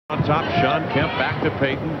On top, Sean Kemp back to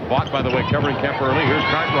Peyton. Fought, by the way, covering Kemp early. Here's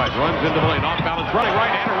Cartwright. Runs into the lane. Off balance. Running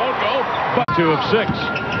right-hander. Won't go. But 2 of 6.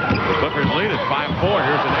 The Clippers lead at 5-4.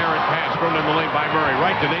 Here's an errant pass thrown in the lane by Murray.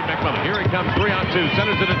 Right to Nate McMillan. Here he comes. 3-on-2.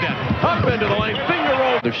 Centers it to death. Up into the lane. Finger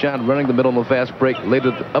roll. Sean running the middle on the fast break. Laid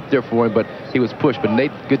it up there for him, but he was pushed. But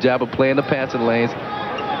Nate, good job of playing the passing lanes.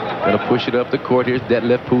 Gonna push it up the court. Here's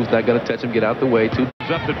Detlef, who's not gonna touch him. Get out the way.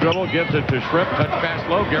 Up the dribble, gives it to Shrimp. Touch pass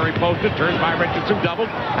low. Gary posted. Turns by Richardson. Doubled.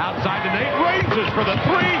 Outside to Nate. Raises for the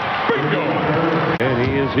 3. Bingo! And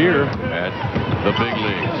he is here at the big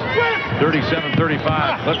leagues.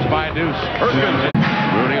 37-35. Clips by Deuce. Perkins.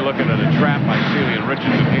 Rooney looking at a trap by Sealy, and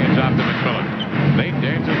Richardson hands off to McMillan. Nate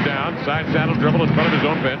dances down. Side saddle dribble in front of his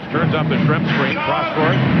own bench. Turns up the Shrimp screen. Cross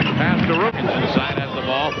court. Pass to Rook. Inside has the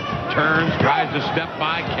ball. Turns. Tries to step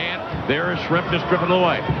by. Can't. There is Shrimp just stripping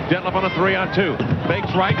away. Detlef on a 3-on-2.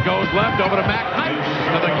 Fakes right. Goes left. Over to Mack. Nice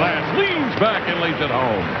to the glass. Leans back and lays it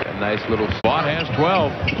home. A nice little spot. Has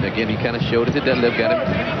 12. Again, he kind of showed it to Detlef. Got him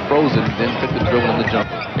frozen. Then took the dribble in the jump.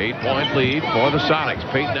 8-point lead for the Sonics.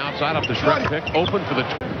 Peyton outside up the Shrimp pick. Open for the...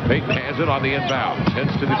 Peyton has it on the inbound.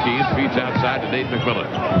 Heads to the keys. Feeds outside to Nate McMillan.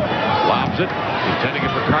 Lobs it. Intending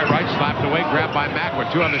it for Cartwright. Slapped away. Grabbed by Mack with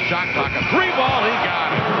 2 on the shot clock. A 3-ball. He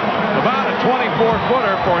got it. About a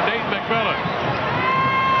 24-footer for Nate McMillan.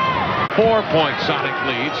 4-point Sonic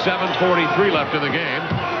lead. 7:43 left in the game.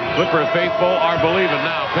 Clipper faithful are believing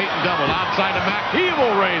now. Peyton double outside to Mack. He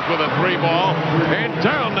will raise with a 3-ball. And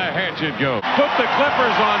down the hatch it goes. Put the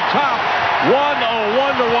Clippers on top.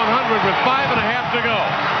 101 to 100 with 5.5 to go.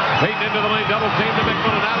 Peyton into the lane. Double team to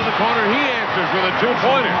McMillan out of the corner. He answers with a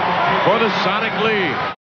 2-pointer for the Sonic lead.